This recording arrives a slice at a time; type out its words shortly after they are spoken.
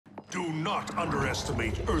Do not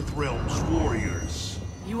underestimate Earthrealm's warriors.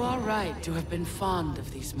 You are right to have been fond of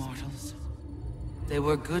these mortals. They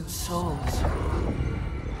were good souls.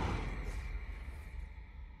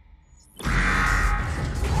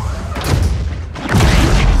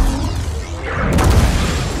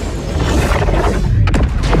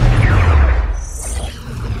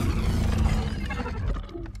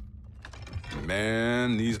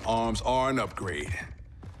 Man, these arms are an upgrade.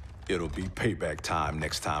 It'll be payback time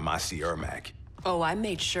next time I see Ermac. Oh, I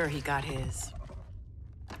made sure he got his.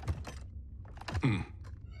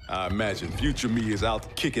 I imagine future me is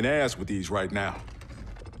out kicking ass with these right now.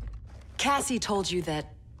 Cassie told you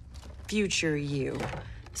that future you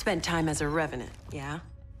spent time as a revenant, yeah?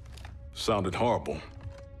 Sounded horrible.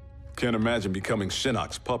 Can't imagine becoming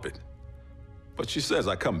Shinnok's puppet. But she says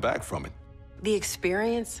I come back from it. The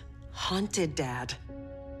experience haunted Dad.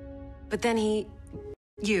 But then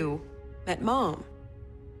you met Mom.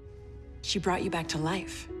 She brought you back to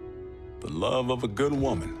life. The love of a good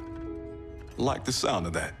woman. Like the sound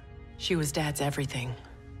of that. She was Dad's everything.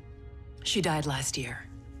 She died last year.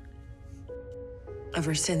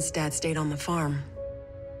 Ever since Dad stayed on the farm,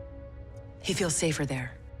 he feels safer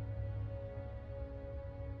there.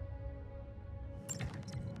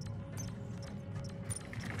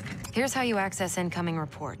 Here's how you access incoming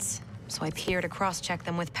reports. Swipe here to cross-check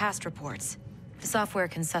them with past reports. The software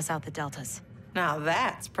can suss out the deltas. Now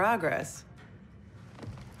that's progress.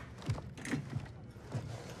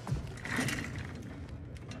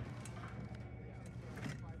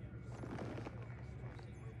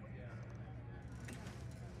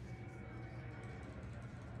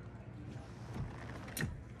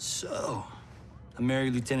 So, a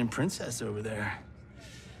married lieutenant princess over there.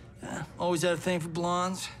 Always had a thing for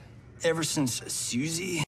blondes. Ever since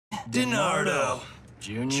Susie DiNardo,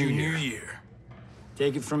 junior year.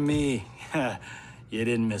 Take it from me, you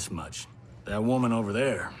didn't miss much. That woman over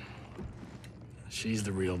there, she's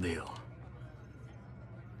the real deal.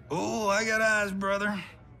 Oh, I got eyes, brother.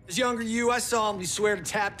 As younger you, I solemnly swear to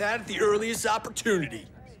tap that at the earliest opportunity.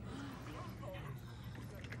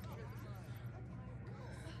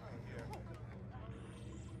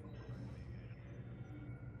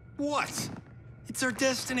 What? It's our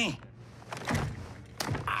destiny.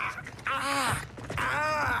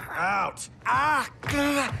 Out.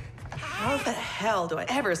 How the hell do I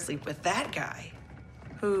ever sleep with that guy?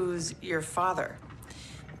 Who's your father?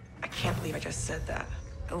 I can't believe I just said that.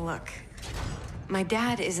 Look, my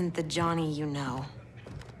dad isn't the Johnny you know.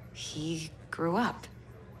 He grew up.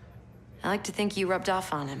 I like to think you rubbed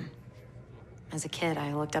off on him. As a kid,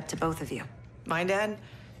 I looked up to both of you. My dad,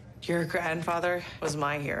 your grandfather, was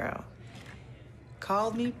my hero.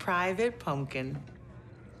 Called me Private Pumpkin.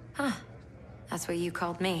 Huh. That's what you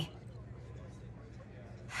called me.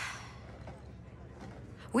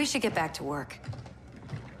 We should get back to work.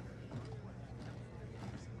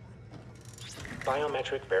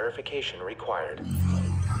 Biometric verification required.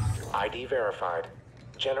 ID verified.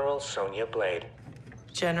 General Sonia Blade.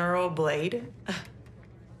 General Blade?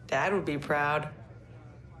 Dad would be proud.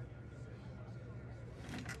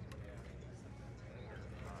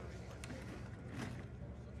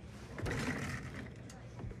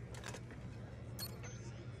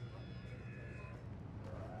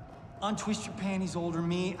 Untwist your panties, older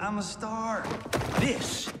me. I'm a star.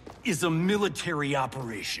 This is a military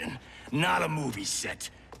operation, not a movie set.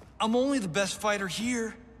 I'm only the best fighter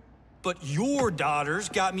here, but your daughter's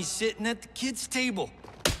got me sitting at the kids' table.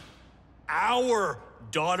 Our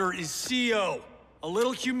daughter is CO. A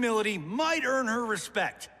little humility might earn her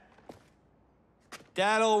respect.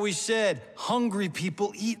 Dad always said, hungry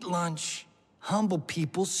people eat lunch, humble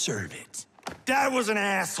people serve it. Dad was an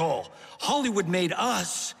asshole. Hollywood made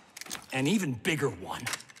us an even bigger one.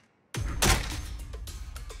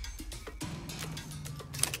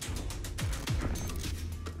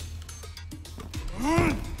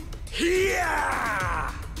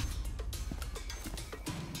 Yeah!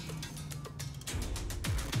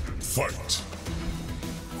 Fight!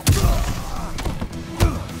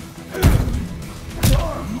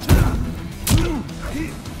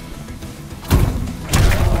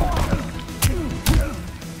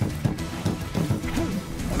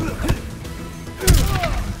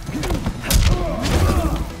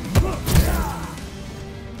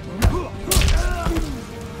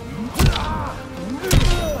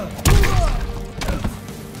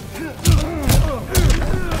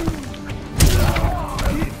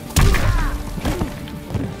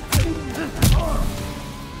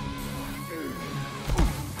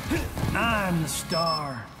 I'm the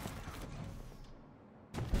star.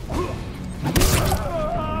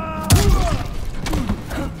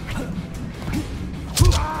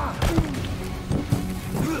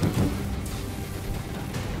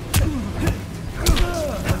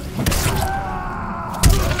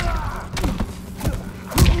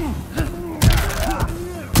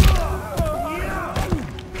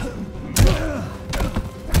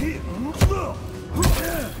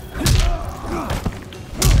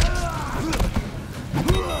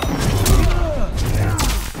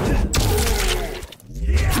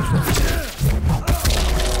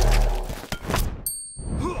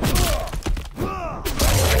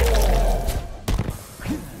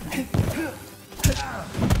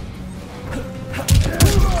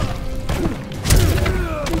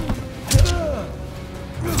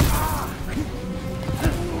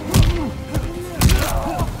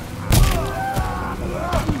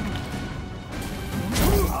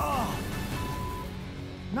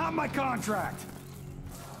 contract.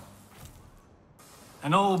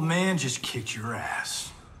 An old man just kicked your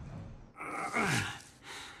ass.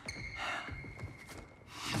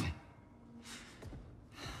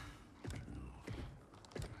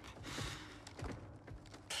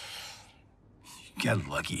 You got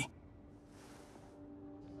lucky.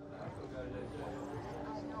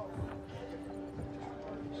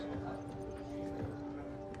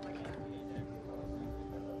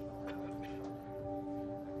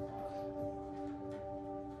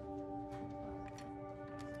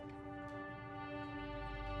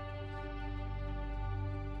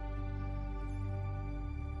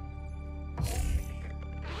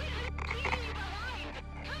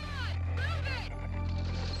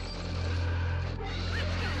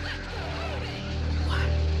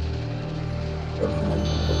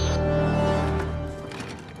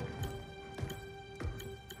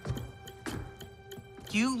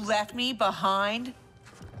 You left me behind?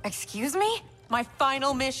 Excuse me? My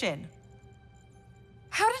final mission.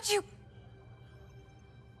 How did you...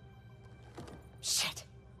 Shit.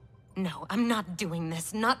 No, I'm not doing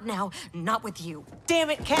this. Not now. Not with you. Damn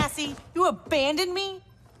it, Cassie! You abandoned me?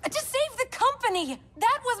 To save the company!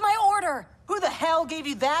 That was my order! Who the hell gave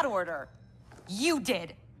you that order? You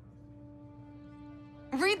did.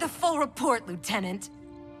 Read the full report, Lieutenant.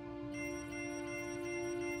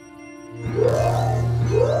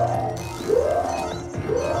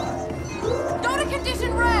 Go to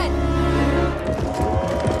condition red!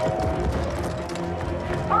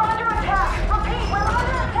 We're under attack! Repeat, we're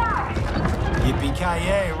under attack!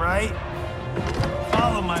 Yippee-ki-yay, right?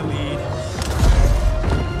 Follow my lead.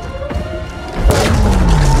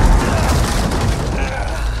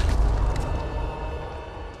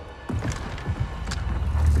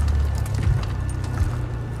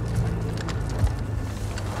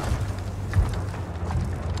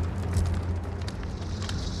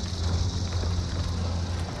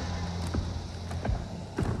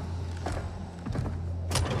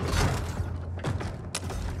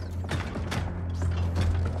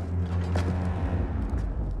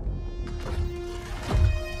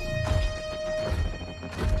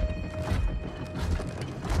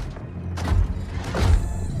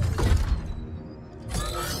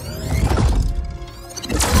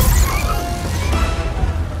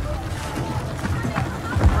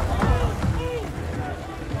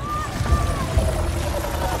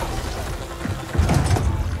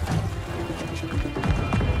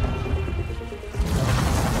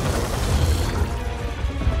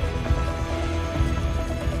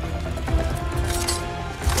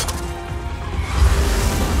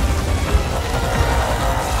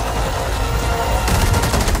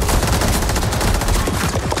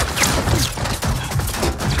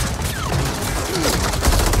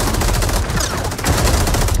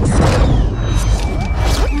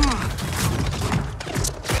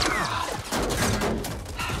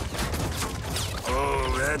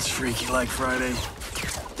 Freaky like Friday.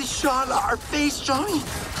 They shot our face, Johnny.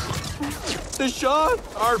 They shot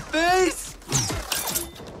our face.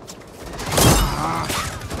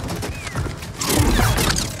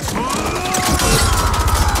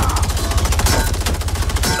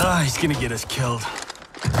 He's gonna get us killed.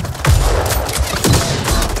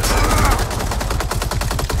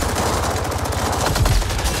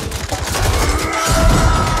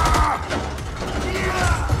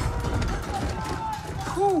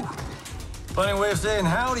 Funny way of saying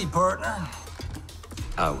howdy, partner.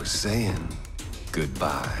 I was saying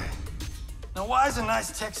goodbye. Now why is a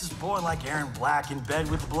nice Texas boy like Aaron Black in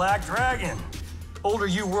bed with the Black Dragon? Older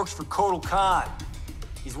you works for Kotal Khan.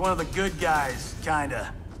 He's one of the good guys,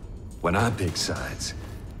 kinda. When I pick sides,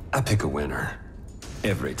 I pick a winner.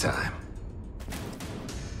 Every time.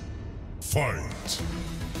 Fight.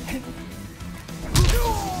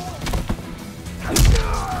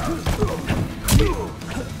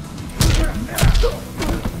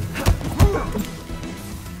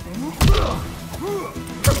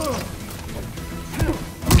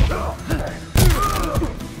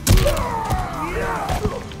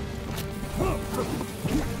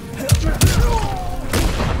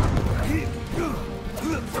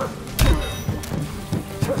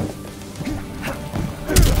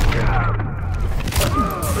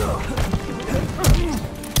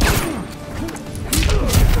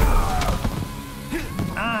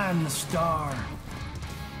 I'm the star.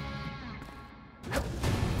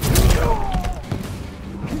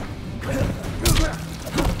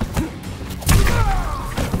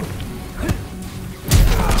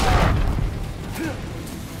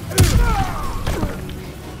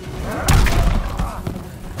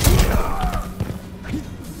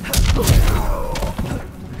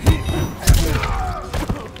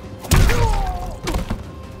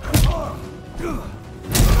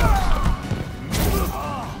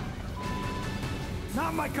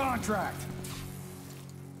 contract.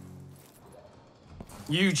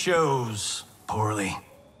 You chose poorly.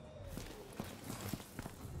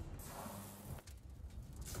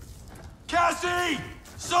 Cassie!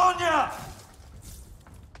 Sonia!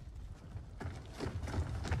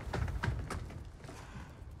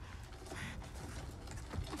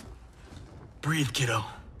 Breathe, kiddo.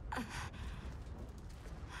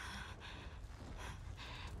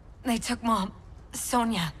 They took Mom.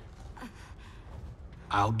 Sonia.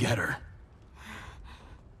 I'll get her.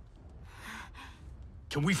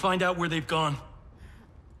 Can we find out where they've gone?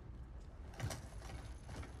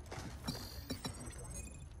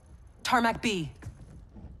 Tarmac B.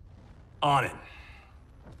 On it.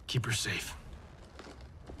 Keep her safe.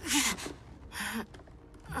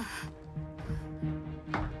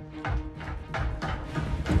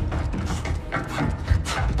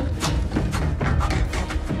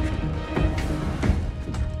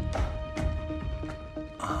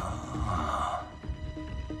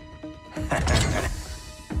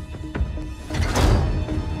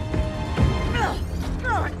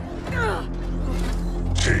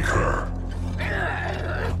 Take her.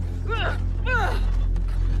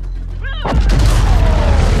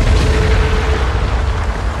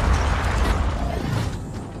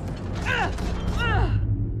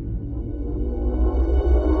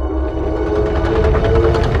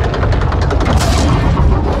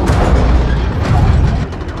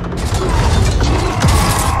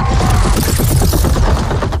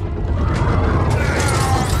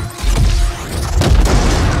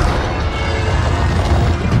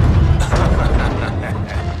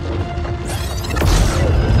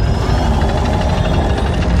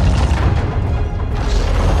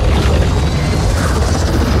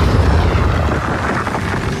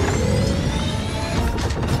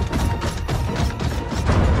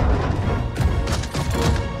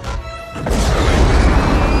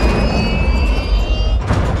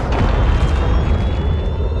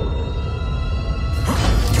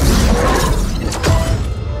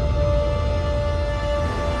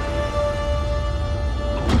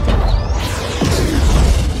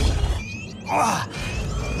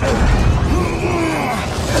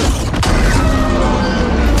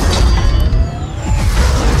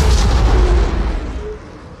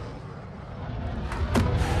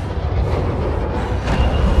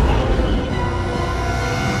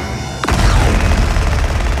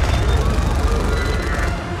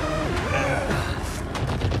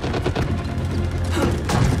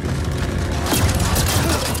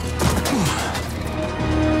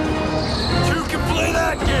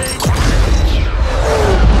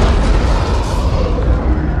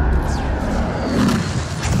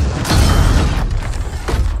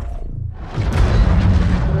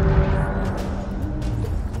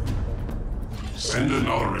 Send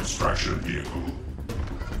another extraction vehicle.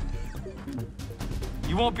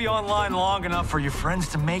 You won't be online long enough for your friends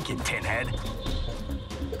to make it, Tinhead.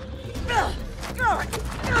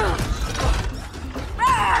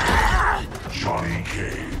 Johnny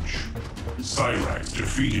Cage. Cyrax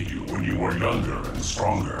defeated you when you were younger and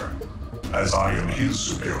stronger. As I am his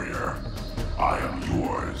superior, I am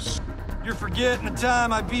yours. You're forgetting the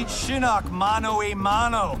time I beat Shinnok mano a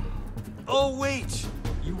mano. Oh wait,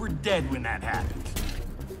 you were dead when that happened.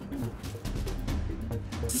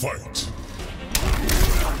 Fight.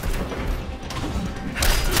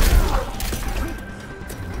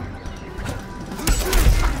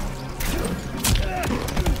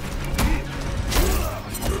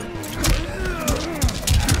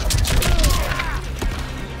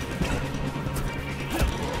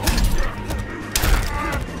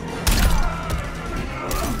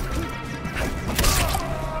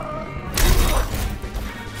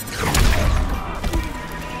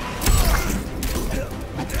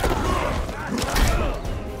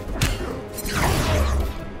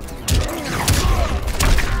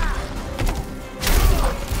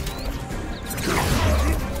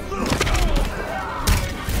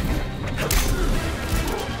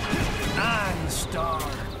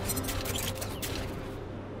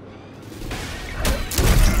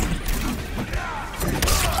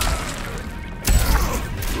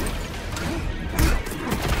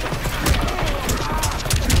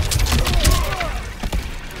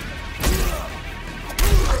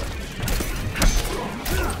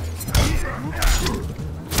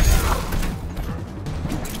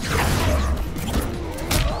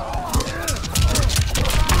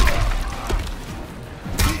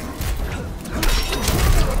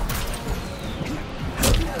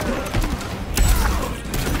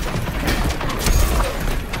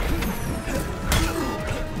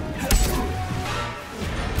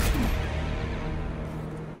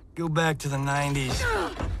 Go back to the 90s.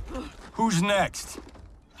 Who's next?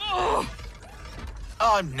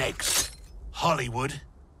 I'm next. Hollywood.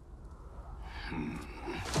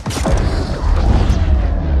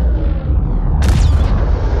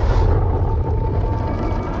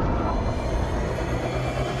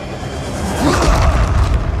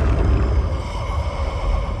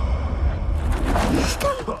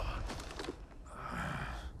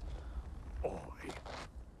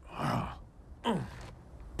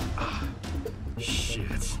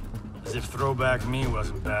 Shit. As if throwback me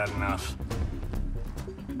wasn't bad enough.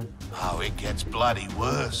 Oh, it gets bloody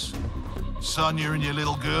worse. Sonya and your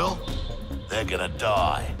little girl, they're gonna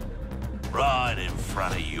die. Right in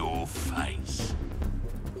front of your face.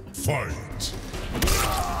 Fight!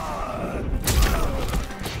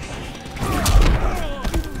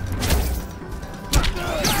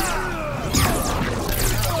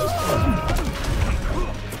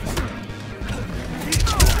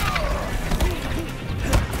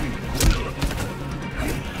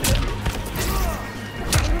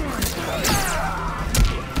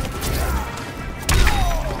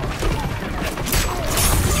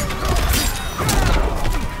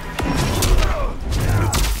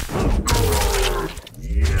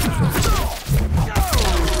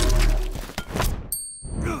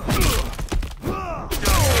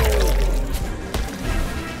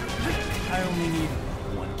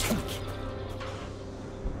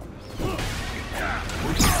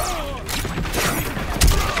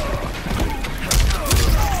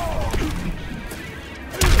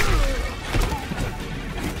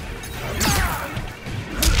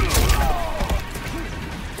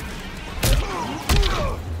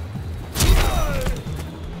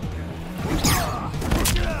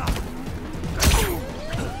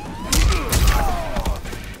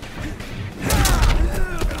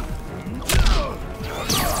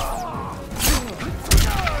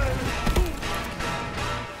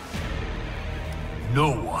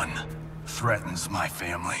 No one threatens my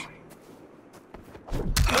family.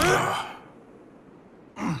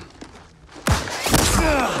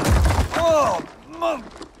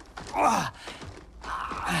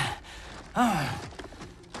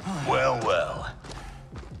 Well, well.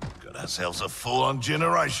 Got ourselves a full-on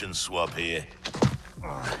generation swap here.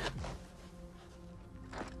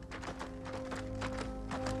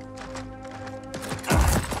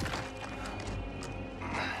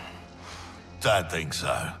 Don't think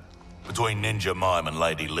so. Between Ninja Mime and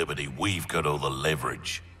Lady Liberty, we've got all the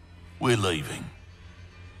leverage. We're leaving.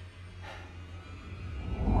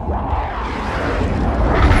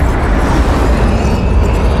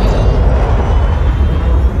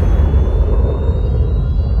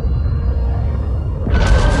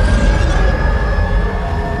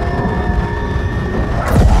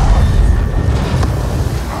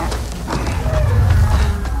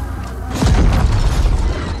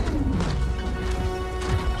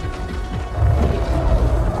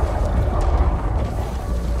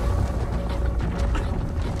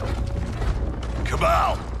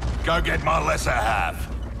 Go get my lesser half.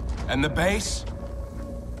 And the base?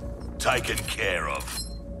 Taken care of.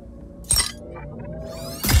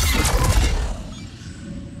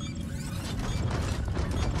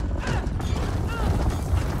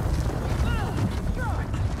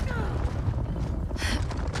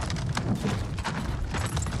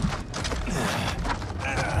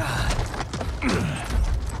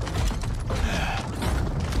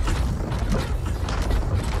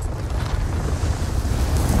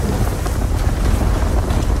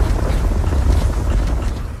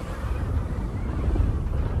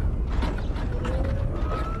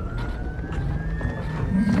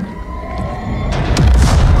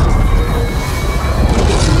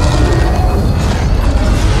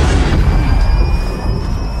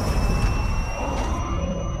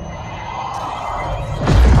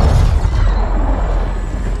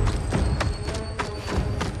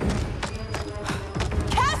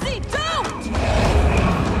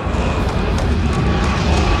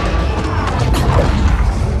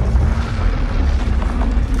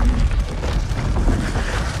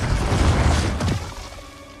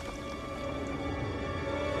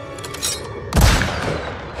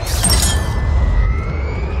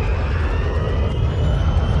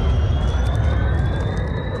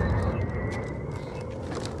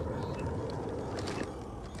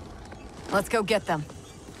 Let's go get them.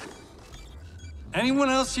 Anyone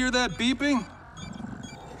else hear that beeping?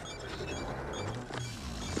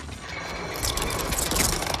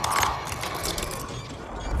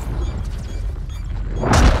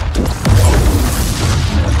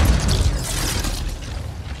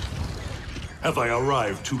 Have I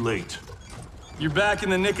arrived too late? You're back in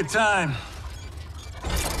the nick of time.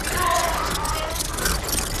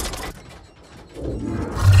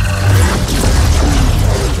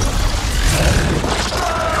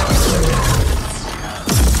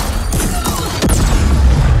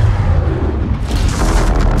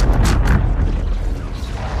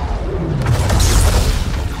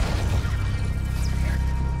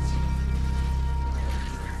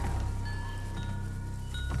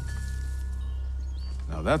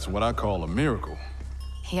 That's what I call a miracle.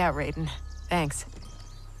 Yeah, Raiden. Thanks.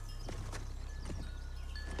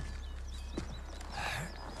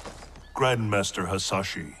 Grandmaster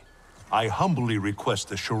Hasashi, I humbly request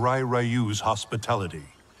the Shirai Ryu's hospitality.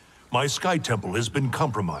 My Sky Temple has been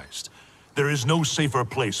compromised. There is no safer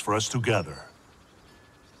place for us to gather.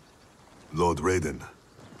 Lord Raiden,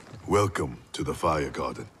 welcome to the Fire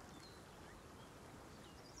Garden.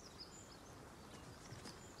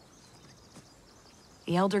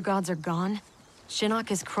 The Elder Gods are gone?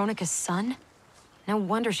 Shinnok is Kronika's son? No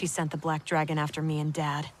wonder she sent the Black Dragon after me and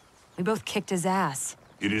Dad. We both kicked his ass.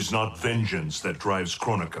 It is not vengeance that drives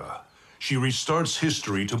Kronika. She restarts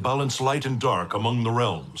history to balance light and dark among the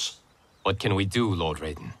realms. What can we do, Lord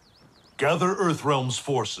Raiden? Gather Earthrealm's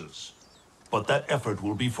forces. But that effort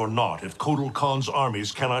will be for naught if Kotal Khan's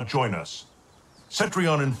armies cannot join us.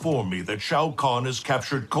 Cetrion informed me that Shao Kahn has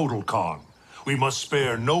captured Kotal Khan. We must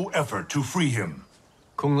spare no effort to free him.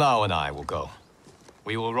 Kung Lao and I will go.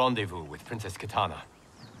 We will rendezvous with Princess Kitana.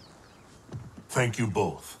 Thank you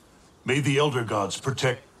both. May the Elder Gods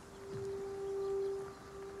protect...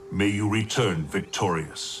 May you return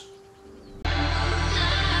victorious.